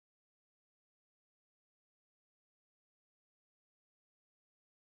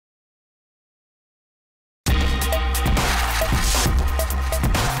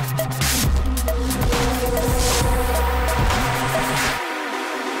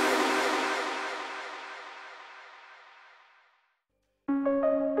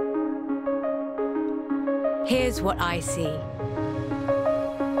Here's what I see.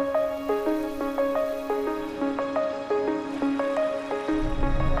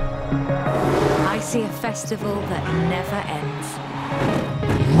 I see a festival that never ends.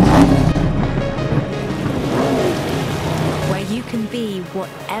 Where you can be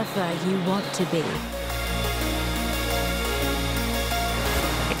whatever you want to be.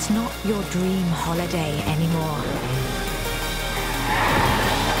 It's not your dream holiday anymore.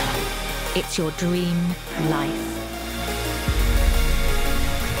 It's your dream life.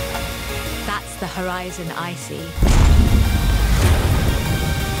 That's the horizon I see.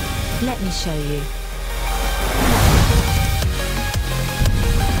 Let me show you.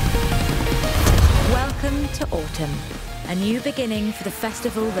 Welcome to autumn. A new beginning for the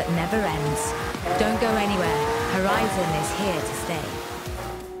festival that never ends. Don't go anywhere. Horizon is here to stay.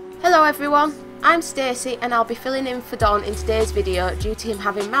 Hello everyone, I'm Stacie and I'll be filling in for Don in today's video due to him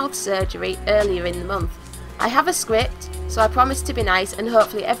having mouth surgery earlier in the month. I have a script, so I promise to be nice and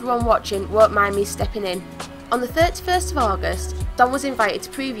hopefully everyone watching won't mind me stepping in. On the 31st of August, Don was invited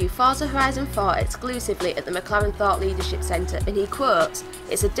to preview Forza Horizon 4 exclusively at the McLaren Thought Leadership Centre and he quotes,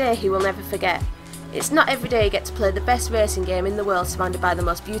 "It's a day he will never forget. It's not every day you get to play the best racing game in the world surrounded by the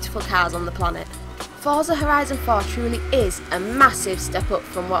most beautiful cars on the planet." Forza Horizon 4 truly is a massive step up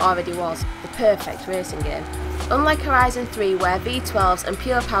from what already was the perfect racing game. Unlike Horizon 3 where V12s and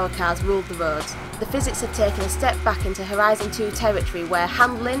pure power cars ruled the roads, the physics have taken a step back into Horizon 2 territory where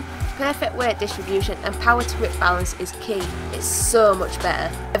handling, perfect weight distribution and power to grip balance is key. It's so much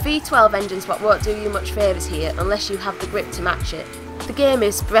better. A V12 engine's what won't do you much favours here unless you have the grip to match it. The game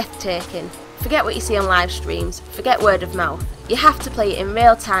is breathtaking. Forget what you see on live streams, forget word of mouth. You have to play it in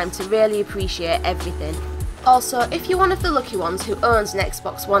real time to really appreciate everything. Also, if you're one of the lucky ones who owns an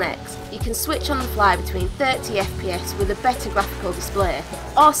Xbox One X, you can switch on the fly between 30 FPS with a better graphical display,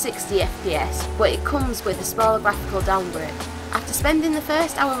 or 60 FPS, but it comes with a smaller graphical downgrade. After spending the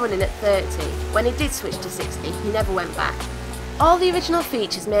first hour running at 30, when he did switch to 60, he never went back. All the original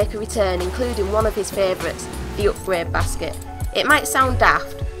features make a return, including one of his favourites, the upgrade basket. It might sound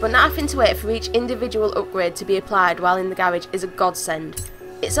daft, but not having to wait for each individual upgrade to be applied while in the garage is a godsend.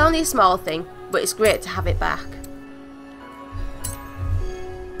 It's only a small thing, but it's great to have it back.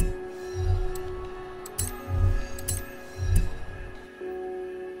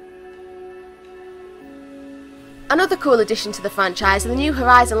 Another cool addition to the franchise are the new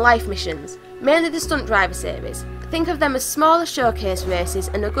Horizon Life missions, mainly the stunt driver series. Think of them as smaller showcase races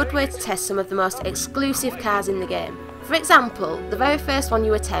and a good way to test some of the most exclusive cars in the game. For example, the very first one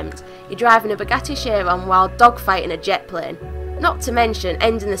you attempt, you're driving a Bugatti Chiron while dogfighting a jet plane. Not to mention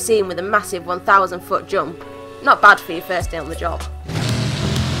ending the scene with a massive 1,000-foot jump. Not bad for your first day on the job.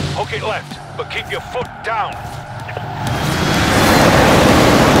 Hook it left, but keep your foot down.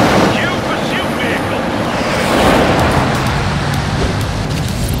 New pursuit vehicle!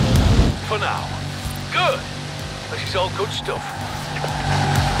 For now. Good. This is all good stuff.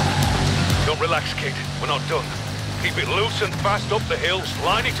 Don't relax, kid. We're not done. Keep it loose and fast up the hills,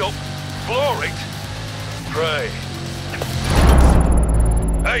 line it up, floor it, pray.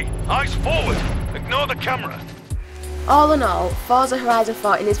 Hey, eyes forward, ignore the camera. All in all, Forza Horizon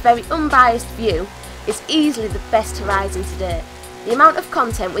 4 in his very unbiased view is easily the best Horizon to date. The amount of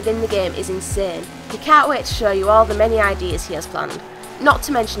content within the game is insane. He can't wait to show you all the many ideas he has planned, not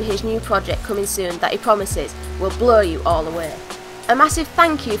to mention his new project coming soon that he promises will blow you all away. A massive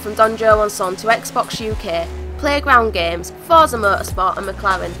thank you from Don Joewon's son to Xbox UK, Playground Games, Forza Motorsport and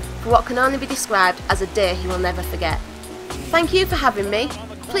McLaren for what can only be described as a day he will never forget. Thank you for having me.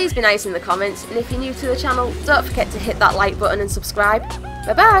 Please be nice in the comments, and if you're new to the channel, don't forget to hit that like button and subscribe.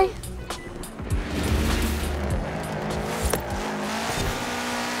 Bye bye!